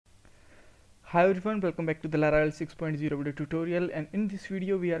Hi everyone, welcome back to the Laravel 6.0 video tutorial, and in this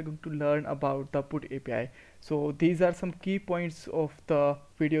video we are going to learn about the put API. So these are some key points of the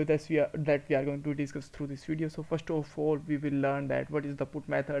video that we are going to discuss through this video. So first of all, we will learn that what is the put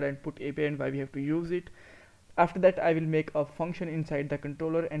method and put API and why we have to use it. After that, I will make a function inside the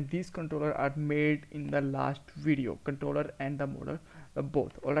controller, and these controller are made in the last video, controller and the model,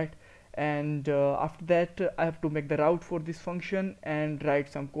 both. Alright, and after that I have to make the route for this function and write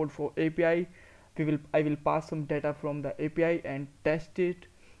some code for API. I will pass some data from the API and test it,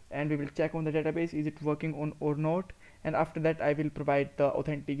 and we will check on the database is it working on or not, and after that I will provide the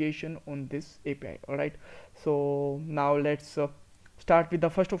authentication on this API. Alright, so now let's start with the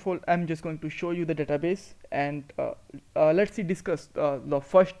first of all. I'm just going to show you the database, and let's discuss the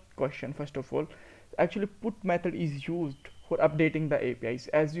first question. First of all, actually put method is used for updating the APIs.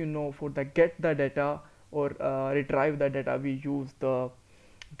 As you know, for the get the data or retrieve the data, we use the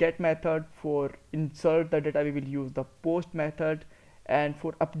get method. For insert the data, we will use the post method, and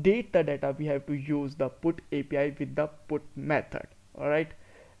for update the data we have to use the put API with the put method. Alright,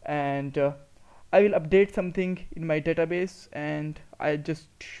 and I will update something in my database, and I just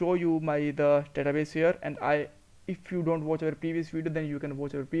show you the database here. And if you don't watch our previous video, then you can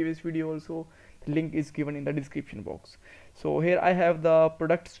watch our previous video also. The link is given in the description box. So here I have the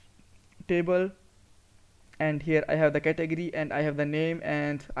products table, and here I have the category, and I have the name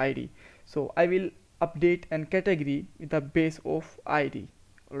and ID. So I will update an category with the base of ID.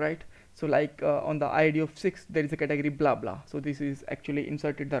 Alright, so like on the ID of 6 there is a category blah blah, so this is actually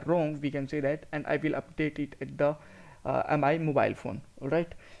inserted the wrong, we can say that, and I will update it at the my mobile phone.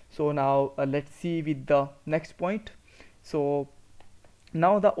 Alright, so now let's see with the next point. So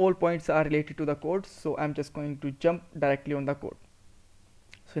now the all points are related to the code, so I'm just going to jump directly on the code.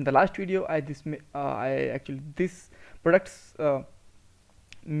 So in the last video this products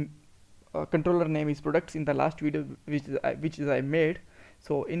controller name is products in the last video, which is I made.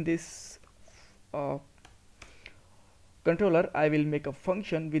 So in this controller I will make a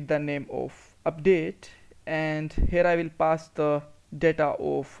function with the name of update, and here I will pass the data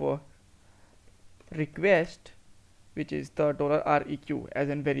of request, which is the $req as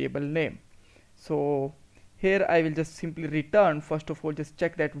a variable name. So here I will just simply return, first of all just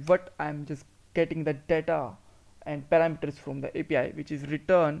check that what I'm just getting the data and parameters from the API, which is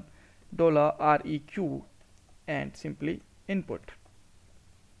return $req and simply input.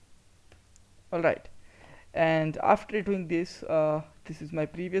 Alright, and after doing this, this is my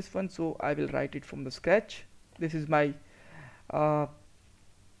previous one, so I will write it from the scratch. This is my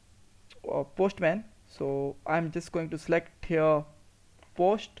postman, so I'm just going to select here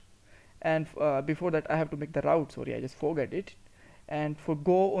post, and before that I have to make the route. Sorry, I just forgot it. And for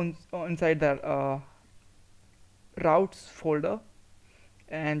go on inside the routes folder,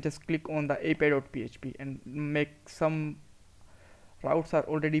 and just click on the api.php and make some routes are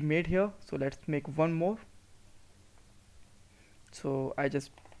already made here, so let's make one more. So I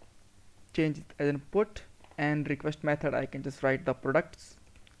just change it as an put, and request method I can just write the products,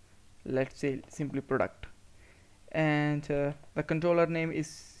 let's say simply product, and the controller name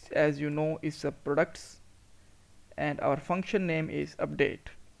is, as you know, is products, and our function name is update.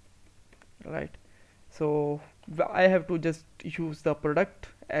 Right, so I have to just use the product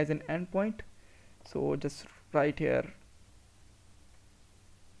as an endpoint, so just write here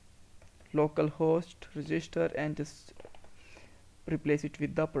localhost register and just replace it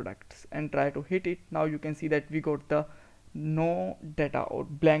with the products and try to hit it. Now you can see that we got the no data or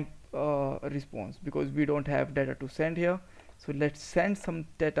blank response because we don't have data to send here. So let's send some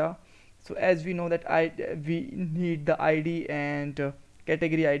data. So as we know that we need the ID and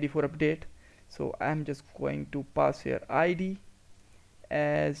category ID for update, so I'm just going to pass here ID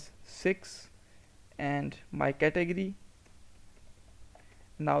as 6 and my category.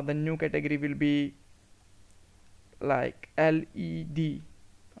 Now the new category will be like LED.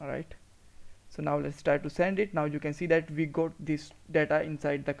 Alright, so now let's try to send it. Now you can see that we got this data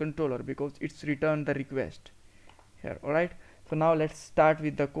inside the controller because it's returned the request here. Alright, so now let's start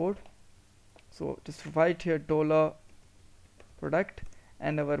with the code. So just write here $product,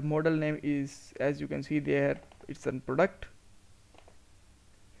 and our model name is, as you can see there, it's a product.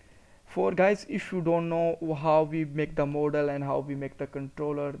 For guys, if you don't know how we make the model and how we make the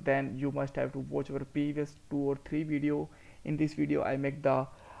controller, then you must have to watch our previous 2 or 3 video. In this video I make the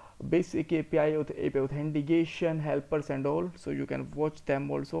basic API authentication, helpers and all, so you can watch them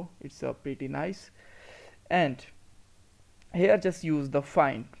also. It's pretty nice. And here just use the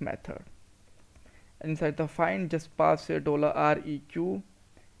find method. Inside the find just pass here $req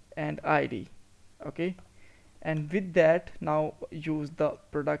and ID. Okay, and with that now use the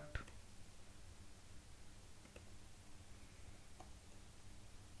product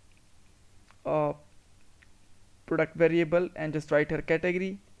uh, product variable and just write here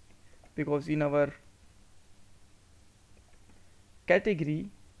category, because in our category,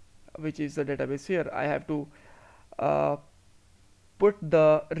 which is the database here, I have to uh, put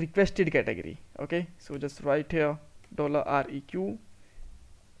the requested category. Okay, so just write here $req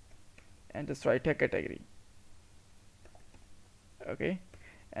and just write here category. Okay,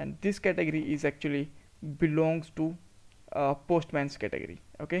 and this category is actually belongs to postman's category.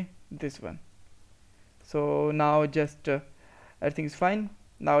 Okay, this one. So now just everything is fine.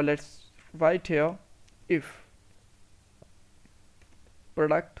 Now let's write here if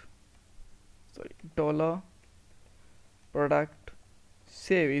product, sorry, dollar product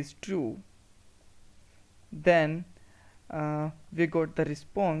save is true, then we got the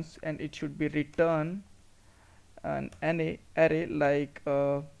response, and it should be return an array like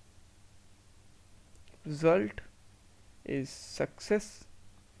result is success,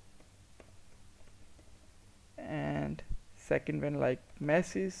 and second one like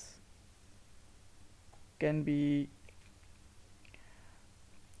message can be,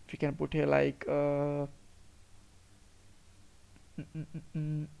 we can put here like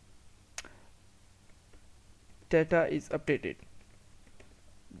data is updated.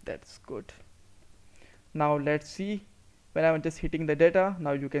 That's good. Now let's see, when I'm just hitting the data,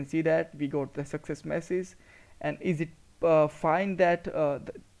 now you can see that we got the success message. And is it fine that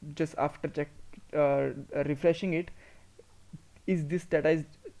just after check refreshing it, is this data is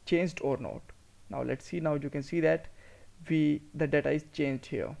changed or not? Now let's see. Now you can see that the data is changed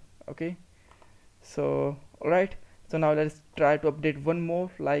here. Okay, so alright, so now let's try to update one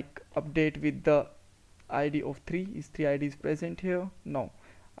more, like update with the id of 3. Is 3 id is present here? No,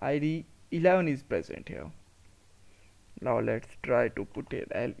 id 11 is present here. Now let's try to put it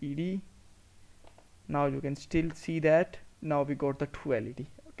led. Now you can still see that now we got the 2 led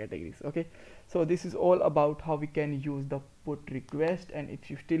categories. Okay, so this is all about how we can use the put request, and if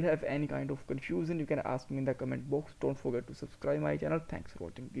you still have any kind of confusion, you can ask me in the comment box. Don't forget to subscribe my channel. Thanks for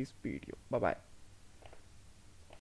watching this video. Bye bye.